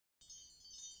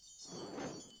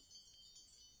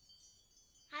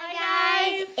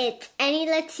it's Annie.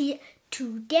 Let's see.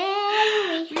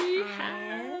 Today we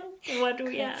have... What do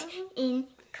we have? In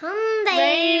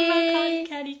Rainbow cotton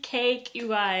candy cake, you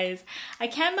guys. I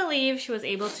can't believe she was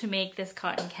able to make this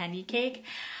cotton candy cake.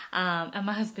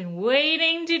 Emma has been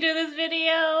waiting to do this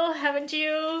video, haven't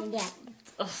you? Yeah.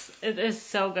 It is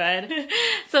so good.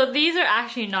 So these are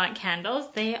actually not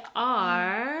candles. They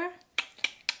are...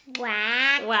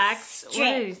 wax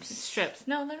strips.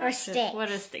 No, they're not or strips. sticks.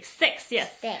 What are sticks? Sticks,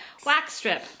 yes. Sticks. Wax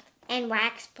strip. And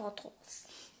wax bottles.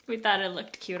 We thought it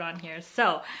looked cute on here.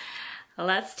 So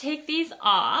let's take these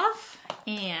off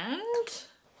and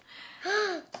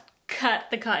cut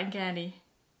the cotton candy.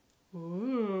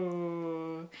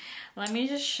 Ooh. Let me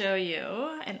just show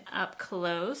you an up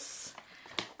close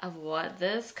of what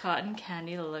this cotton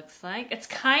candy looks like. It's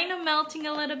kind of melting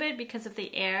a little bit because of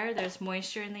the air. There's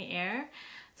moisture in the air.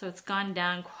 So it's gone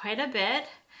down quite a bit.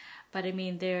 But I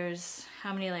mean, there's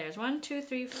how many layers? 1, 2,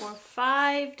 3, 4,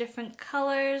 5 different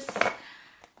colors.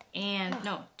 And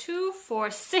no, 2, 4,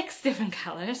 6 different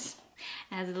colors.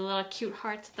 It has the little cute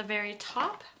hearts at the very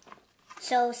top.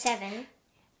 So 7.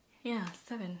 Yeah,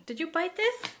 7. Did you bite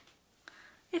this?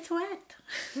 It's wet.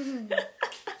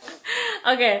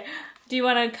 Okay, do you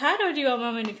want to cut or do you want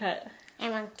Mommy to cut? I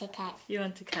want to cut. You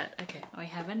want to cut? Okay, I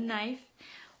have a knife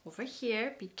over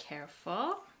here. Be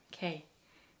careful. Okay.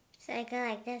 So I go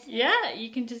like this? Yeah,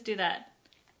 you can just do that.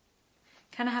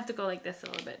 Kind of have to go like this a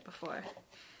little bit before.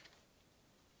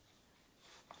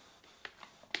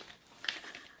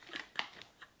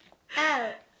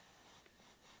 Oh.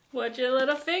 Watch your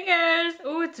little fingers.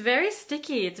 Oh, it's very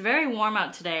sticky. It's very warm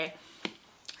out today.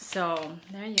 So,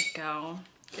 there you go.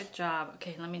 Good job.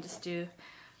 Okay, let me just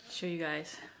show you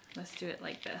guys. Let's do it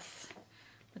like this.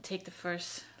 We'll take the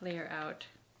first layer out.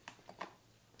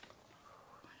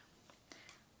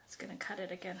 That's gonna cut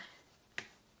it again.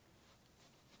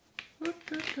 There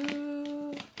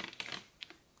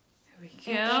we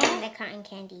go. And the cotton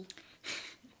candy.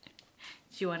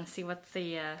 Do you want to see what's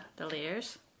the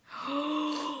layers?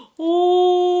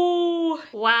 Oh,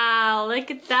 wow,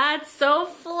 look at that, so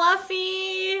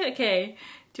fluffy. Okay,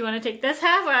 do you want to take this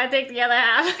half or I take the other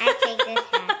half? I take this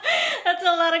half. That's a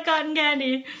lot of cotton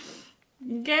candy.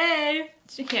 Okay,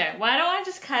 here, why don't I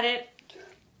just cut it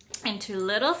into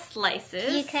little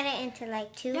slices? You cut it into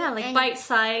like 2? Yeah, like bite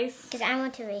size. Because I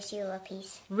want to race you a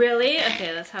piece. Really?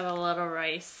 Okay, let's have a little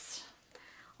rice.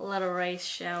 A little rice,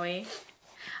 shall we?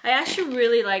 I actually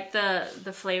really like the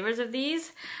flavors of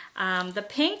these. The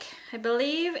pink, I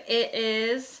believe it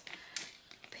is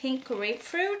pink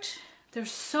grapefruit.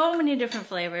 There's so many different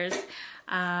flavors.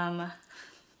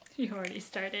 You already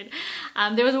started.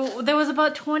 There was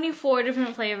about 24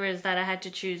 different flavors that I had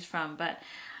to choose from, but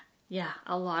yeah,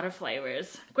 a lot of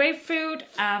flavors. Grapefruit,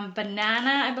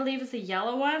 banana, I believe is the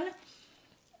yellow one.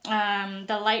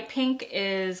 The light pink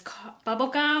is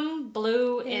bubblegum,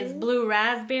 blue is blue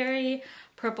raspberry,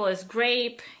 purple is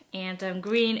grape, and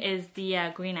green is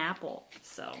the green apple.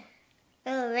 So.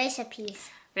 Oh, race a piece.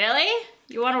 Really?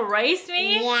 You want to race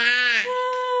me? Yeah.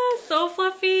 Ah, so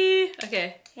fluffy.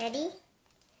 Okay. Ready?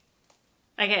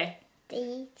 Okay.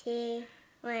 3, 2,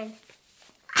 1.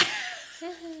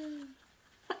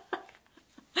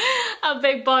 A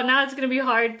big ball. Now it's gonna be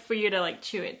hard for you to like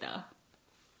chew it though.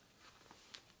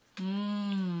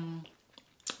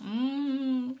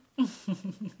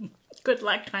 Good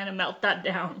luck trying to melt that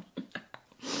down.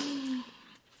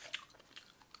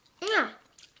 Yeah.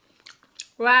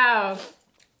 Wow.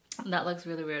 That looks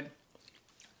really weird.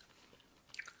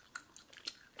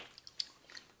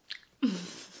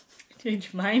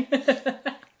 Change mine.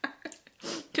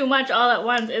 Too much all at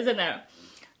once, isn't it?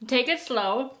 Take it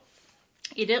slow.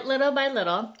 Eat it little by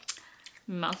little.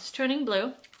 Mouth's turning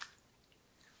blue.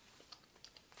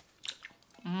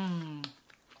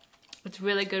 It's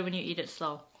really good when you eat it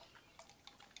slow.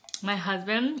 My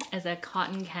husband is a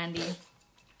cotton candy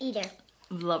Eater.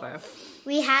 lover.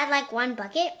 We had like 1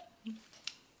 bucket.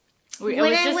 It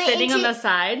was just sitting on the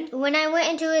side. When I went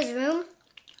into his room,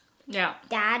 Yeah.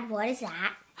 Dad, what is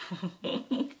that?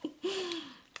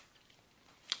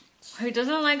 He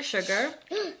doesn't like sugar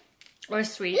or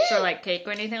sweets or like cake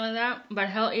or anything like that, but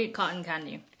he'll eat cotton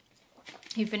candy.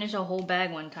 He finished a whole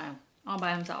bag one time, all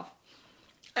by himself.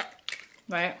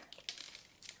 Right?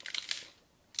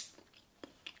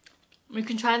 You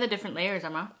can try the different layers,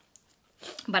 Emma.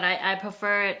 But I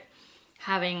prefer it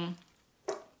having...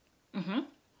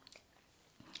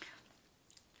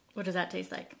 What does that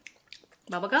taste like?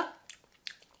 Bubblegum?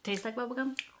 Tastes like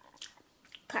bubblegum?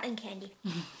 Cotton candy.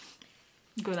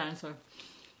 Good answer.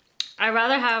 I'd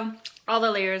rather have all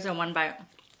the layers in one bite.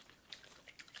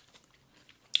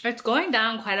 It's going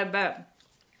down quite a bit.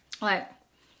 Like,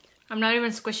 I'm not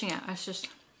even squishing it. It's just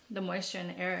the moisture in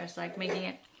the air is like making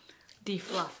it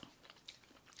de-fluff.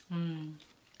 Mmm.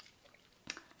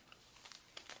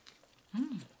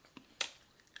 Mmm.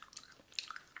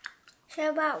 So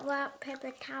about rock,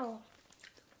 paper, towel.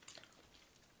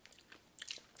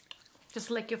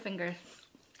 Just lick your fingers.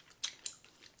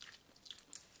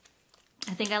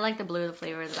 I think I like the blue, the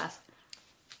flavor is the best.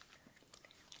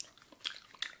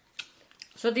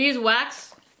 So these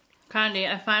wax candy,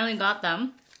 I finally got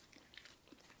them.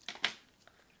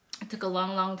 It took a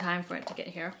long, long time for it to get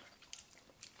here.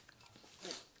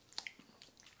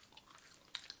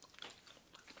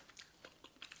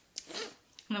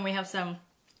 And then we have some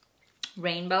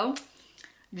rainbow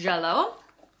jello.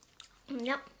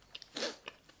 Yep.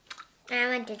 I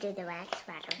want to do the wax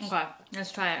battles. Okay,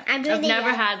 let's try it. I'm doing I've the never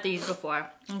yellow. had these before.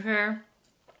 I'm sure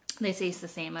they taste the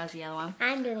same as the yellow one.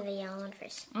 I'm doing the yellow one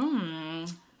first.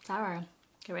 Mmm, sour.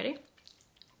 Okay, ready?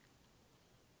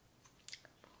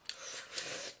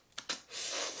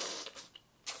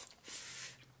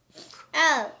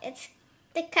 Oh, it's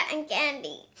the cotton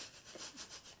candy.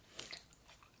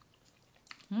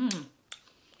 Mmm.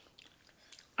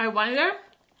 I wonder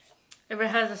if it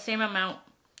has the same amount.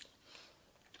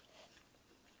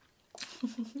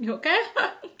 You okay?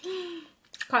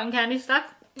 Cotton candy stuff?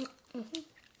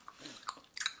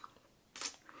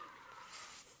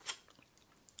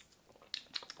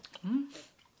 Mm.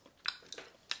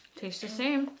 Tastes the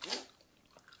same.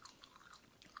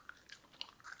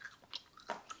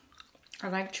 I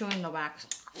like chewing the wax.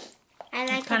 I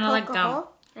like to kinda poke like a gum.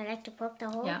 hole. I like to poke the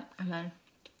hole. Yeah, and then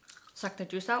suck the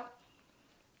juice out.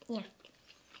 Yeah.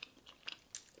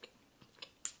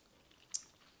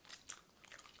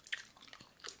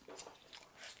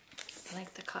 I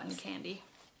like the cotton candy.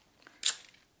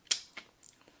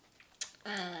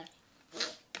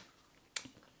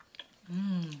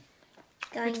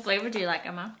 Going Which flavor do you like,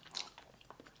 Emma?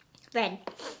 red.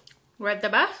 Red the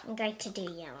best? I'm going to do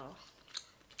yellow.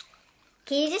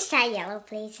 Can you just try yellow,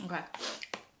 please? Okay.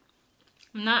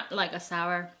 I'm not like a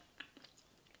sour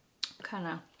kind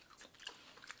of,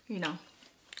 you know,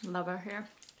 lover here.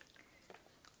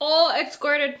 Oh, it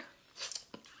squirted.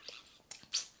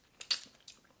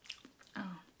 Oh.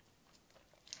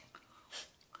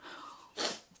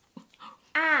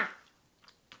 Ah!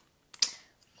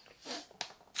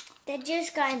 The juice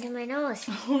got into my nose.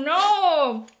 Oh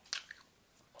no!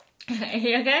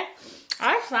 You okay?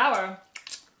 I'm sour.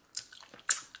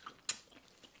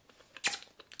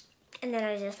 And then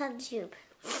I just had the tube.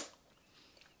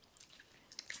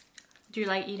 Do you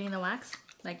like eating the wax?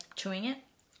 Like chewing it?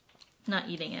 Not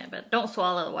eating it, but don't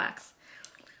swallow the wax.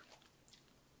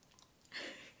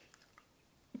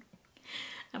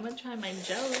 I'm gonna try my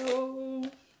jello.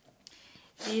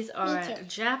 These are too.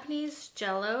 Japanese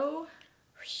jello.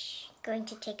 Going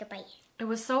to take a bite. It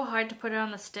was so hard to put it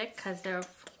on the stick because they're...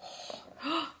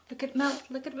 Look at it melt,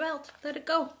 look at it melt. Let it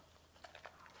go.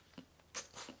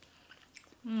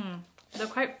 They're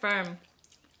quite firm.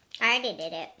 I already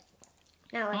did it.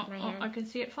 Not with my I hand. can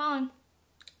see it falling.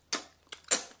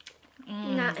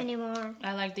 Not anymore.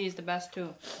 I like these the best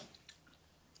too.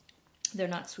 They're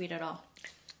not sweet at all.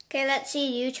 Okay, let's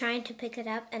see you trying to pick it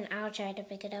up, and I'll try to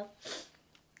pick it up.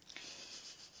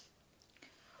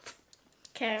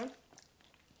 Okay.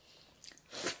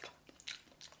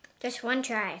 Just one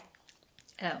try.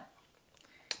 Oh.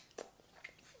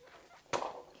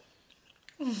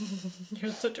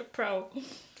 You're such a pro.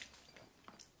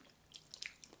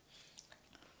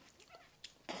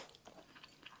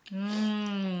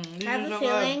 I have a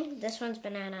feeling this one's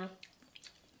banana.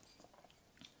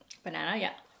 Banana,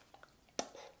 yeah.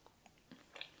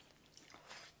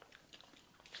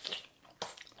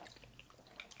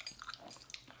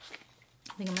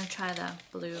 I think I'm gonna try the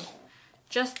blue.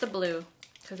 Just the blue,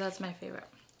 because that's my favorite.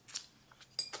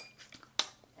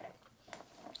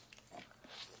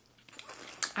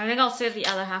 I think I'll save the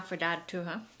other half for Dad too,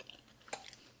 huh?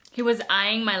 He was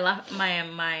eyeing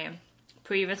my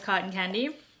previous cotton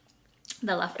candy,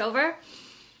 the leftover,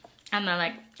 and then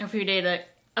like a few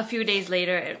days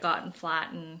later, it gotten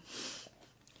flat and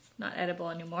not edible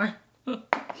anymore. So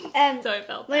I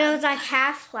felt When it bad. was like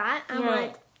half flat, I'm Yeah.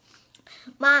 like,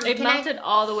 Mom, It can melted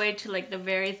all the way to like the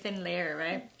very thin layer,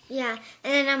 right? Yeah,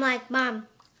 and then I'm like, Mom,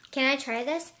 can I try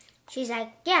this? She's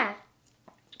like, yeah,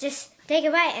 just take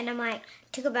a bite. And I'm like,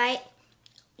 took a bite.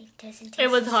 It doesn't taste It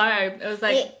was the hard. It was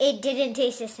like same. It didn't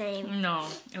taste the same. no,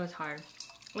 it was hard.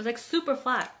 It was like super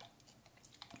flat.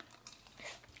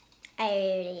 I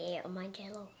already ate all my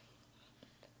jello.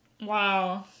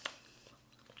 Wow.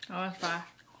 That was fast.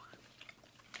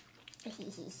 I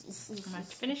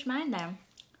must finish mine now.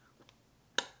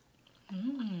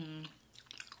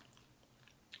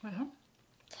 Well,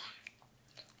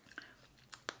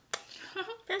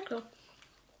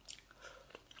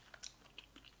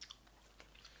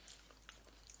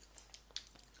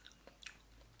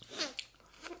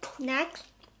 Next,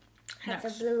 have the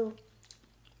Next. blue.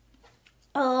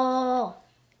 Oh.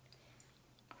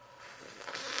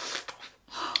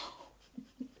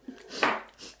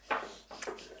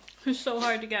 It's so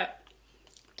hard to get.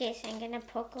 Okay, so I'm gonna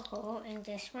poke a hole in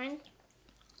this one.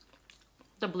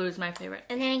 The blue is my favorite.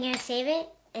 And then I'm gonna save it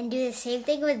and do the same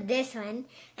thing with this one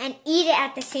and eat it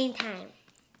at the same time.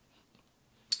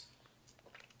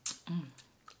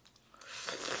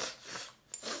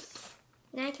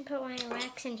 Now I can put my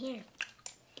wax in here.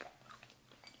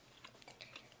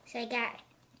 So I got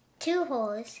 2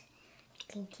 holes.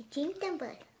 Tinky tink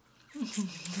dumper.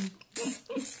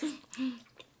 Is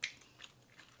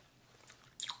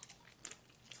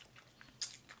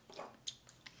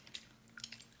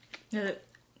it?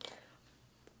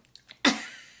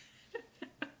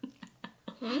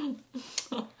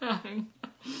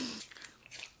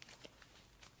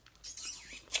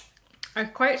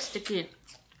 It's quite sticky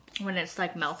when it's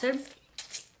like melted.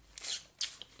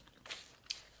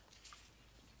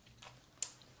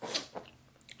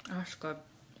 That's good.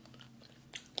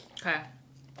 Okay,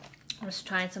 I'm just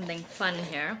trying something fun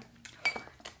here.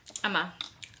 Emma,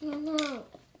 No.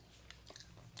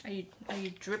 are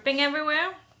you dripping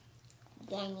everywhere?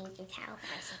 Yeah, I need the towel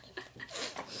for a second.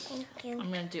 Thank you.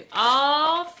 I'm gonna do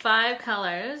all 5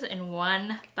 colors in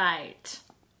one bite.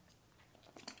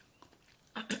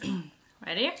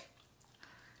 Ready?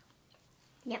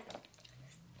 Yep.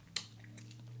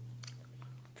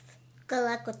 Good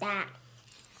luck with that.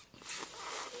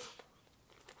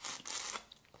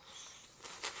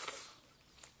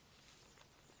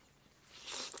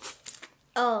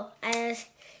 Oh,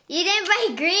 you didn't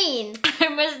buy green. I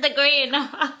missed the green.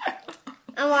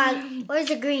 Oh, wow. Where's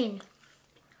the green?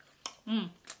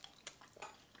 I'm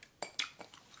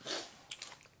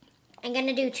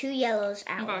gonna do 2 yellows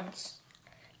at Okay. once.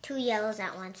 2 yellows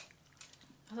at once.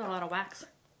 That's a lot of wax.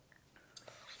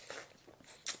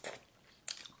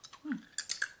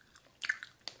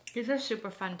 These are super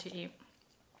fun to eat.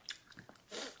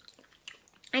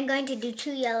 I'm going to do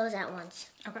 2 yellows at once.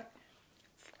 Okay.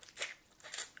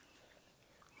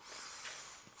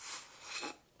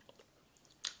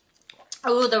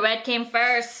 Oh, the red came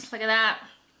first. Look at that.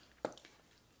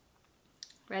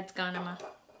 Red's gone, Emma.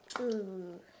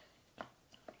 Ooh.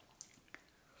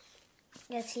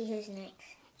 Let's see who's next.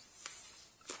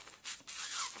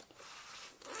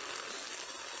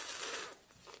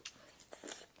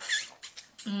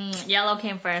 Yellow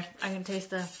came first. I can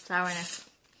taste the sourness.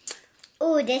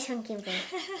 Ooh, this one came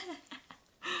first.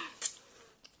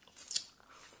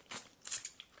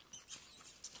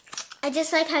 I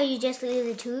just like how you just leave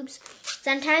the tubes.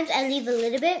 Sometimes I leave a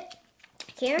little bit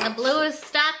here. The blue is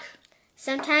stuck.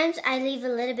 Sometimes I leave a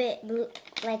little bit blue,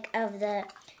 like of the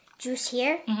juice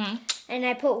here. Mm-hmm. And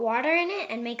I put water in it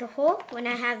and make a hole when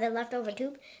I have the leftover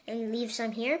tube and leave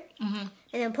some here. Mm-hmm.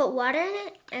 And then put water in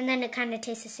it and then it kind of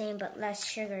tastes the same but less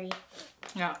sugary.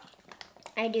 Yeah.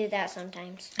 I do that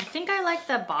sometimes. I think I like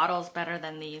the bottles better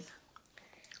than these.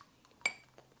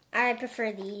 I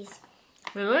prefer these.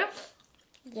 Really?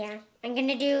 Yeah. I'm going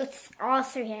to do all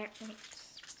 3 at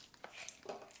once.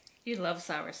 You love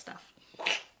sour stuff.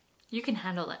 You can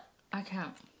handle it. I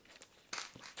can't.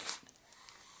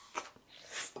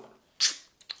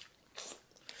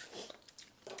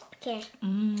 Okay.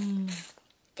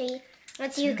 3.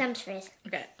 Let's see who comes first.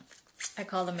 Okay. I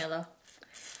call the middle.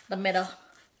 The middle.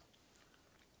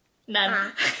 None.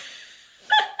 Ah.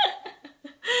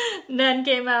 None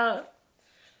came out.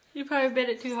 You probably bit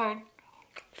it too hard.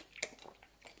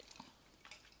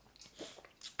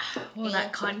 Oh,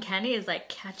 that cotton candy is like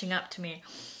catching up to me.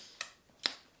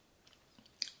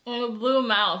 Oh, the blue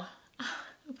mouth.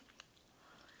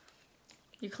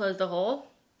 You close the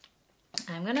hole.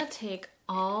 I'm gonna take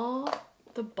all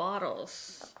the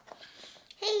bottles.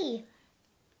 Hey.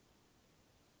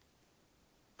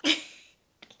 Here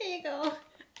you go.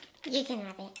 You can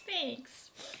have it.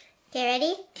 Thanks. Okay,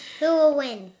 ready? Who will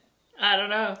win? I don't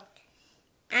know.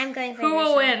 I'm going for Who this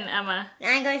will one. win, Emma?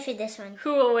 I'm going for this one.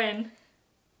 Who will win?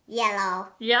 Yellow.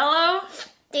 Yellow?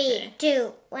 3,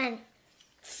 2, 1.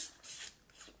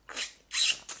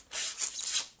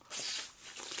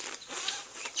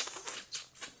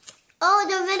 Oh,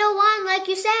 the middle one, like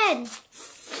you said.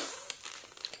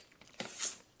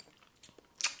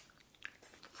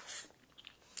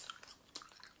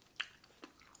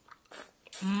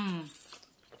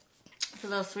 It's a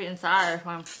little sweet and sour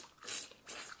one.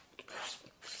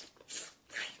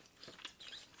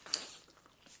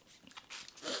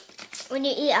 When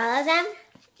you eat all of them,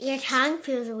 your tongue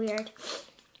feels weird.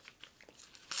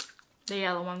 The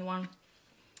yellow one.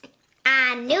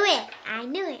 I knew it. I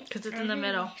knew it. Because it's in the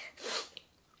middle.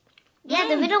 Yeah,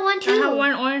 the middle one too. I have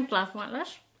one orange left. Want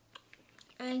this?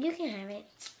 You can have it.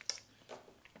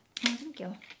 Oh, thank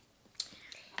you.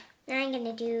 Now I'm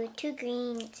gonna do 2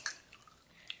 greens.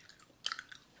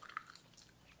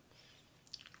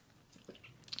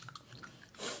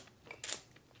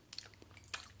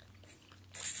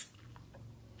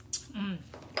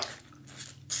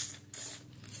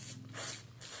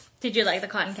 Did you like the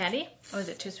cotton candy? Or was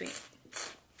it too sweet?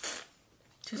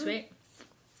 Too sweet?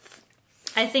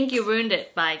 I think you ruined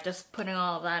it by just putting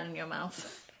all of that in your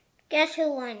mouth. Guess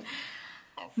who won?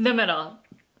 The middle.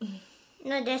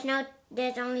 No,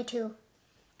 there's only 2.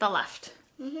 The left.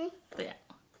 Mm-hmm. Yeah.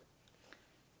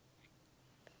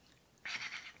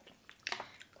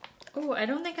 Oh, I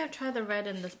don't think I've tried the red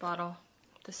in this bottle.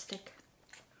 The stick.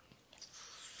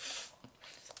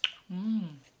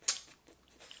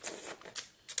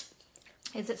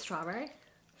 Is it strawberry?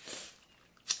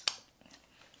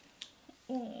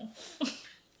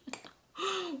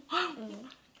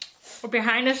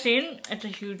 Behind the scene, it's a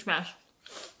huge mess.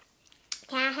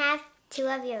 Can I have 2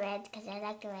 of your reds? Because I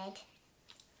like the red.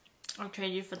 I'll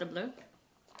trade you for the blue.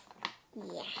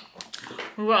 Yeah.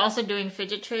 We're also doing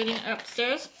fidget trading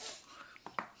upstairs.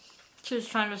 She was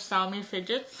trying to sell me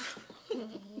fidgets.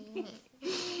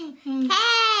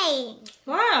 Hey!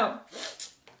 Wow.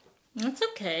 That's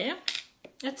okay.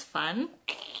 It's fun.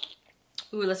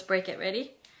 Ooh, let's break it.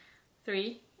 Ready?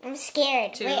 3. I'm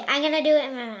scared. 2. Wait, I'm gonna do it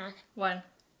in my mouth. 1.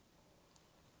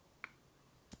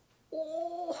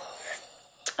 Oh,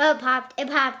 it popped. It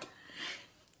popped.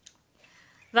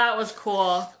 That was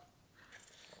cool.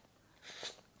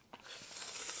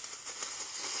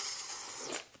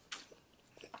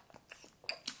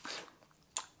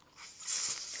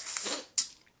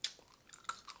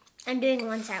 I'm doing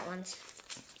once at once.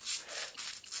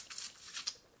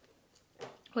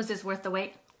 Was this worth the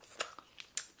wait?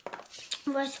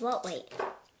 What's what weight?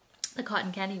 The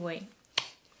cotton candy weight.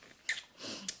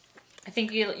 I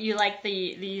think you like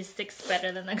these sticks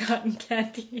better than the cotton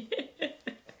candy.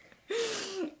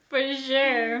 For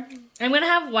sure. I'm gonna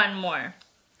have one more.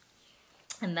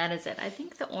 And that is it. I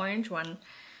think the orange one,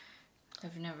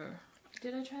 I've never...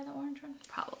 Did I try the orange one?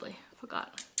 Probably.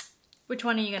 Forgot. Which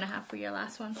one are you gonna have for your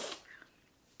last one?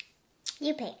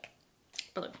 You pick.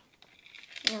 Blue.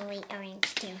 No, wait,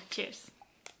 orange too. Cheers.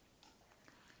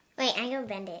 Wait, I'm gonna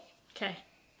bend it. Okay.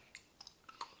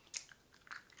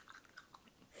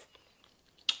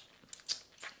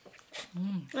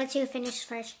 Let's see who finishes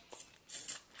first.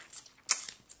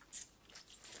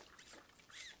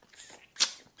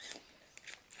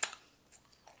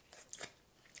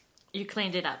 You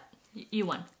cleaned it up. You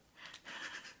won.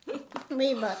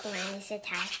 We both won. It's a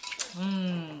tie.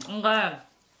 Okay.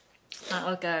 That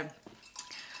looked good.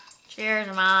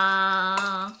 Cheers,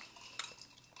 Ma.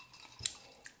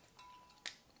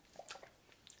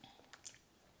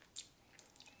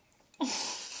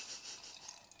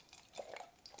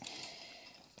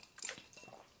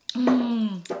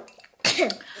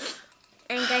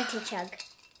 I'm going to chug.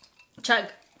 Chug.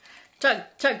 Chug,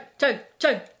 chug, chug,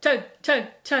 chug, chug, chug,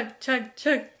 chug, chug,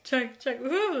 chug, chug, chug.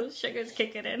 Ooh, sugar's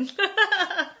kicking in.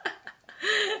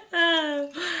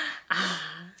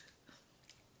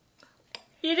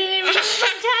 You didn't even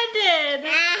pretend it.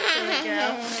 There we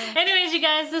go. Anyways, you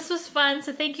guys, this was fun.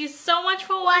 So thank you so much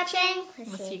for watching.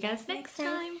 We'll see you guys next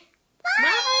time.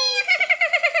 Bye.